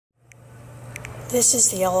This is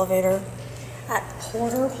the elevator at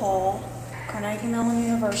Porter Hall, Carnegie Mellon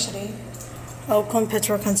University, Oakland,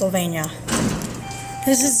 Pittsburgh, Pennsylvania.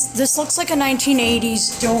 This looks like a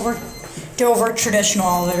 1980s Dover traditional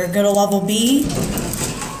elevator. Go to level B.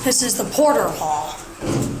 This is the Porter Hall.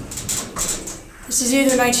 This is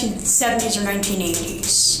either 1970s or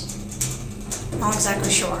 1980s. Not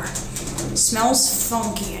exactly sure. Smells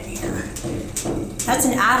funky in here. That's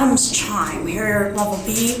an Adamson chime. Here, level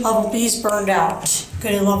B. Level B's burned out. Go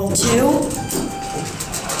to level 2.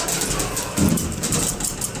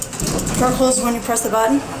 Door closes when you press the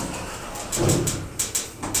button.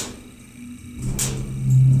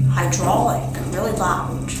 Hydraulic, really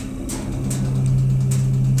loud.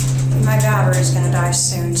 My battery is going to die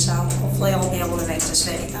soon, so hopefully I'll be able to make this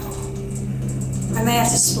video. I may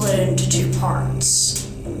have to split it into 2 parts,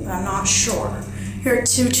 but I'm not sure. Here,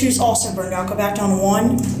 2's also burned out. Go back down to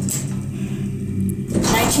 1.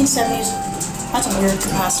 1970s. That's a weird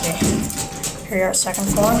capacity. Here you are, 2nd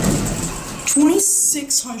floor.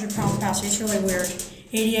 2,600 pound capacity. It's really weird.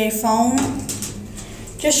 ADA foam.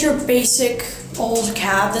 Just your basic old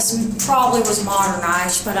cab. This probably was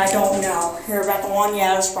modernized, but I don't know. Here about the 1,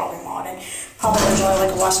 yeah, it's probably modded. Probably originally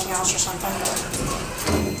like a Westinghouse or something.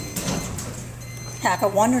 Yeah,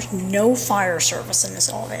 but 1, there's no fire service in this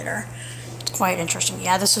elevator. It's quite interesting.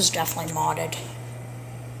 Yeah, this was definitely modded.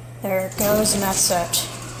 There it goes, and that's it.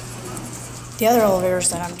 The other elevators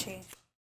that I'm taking.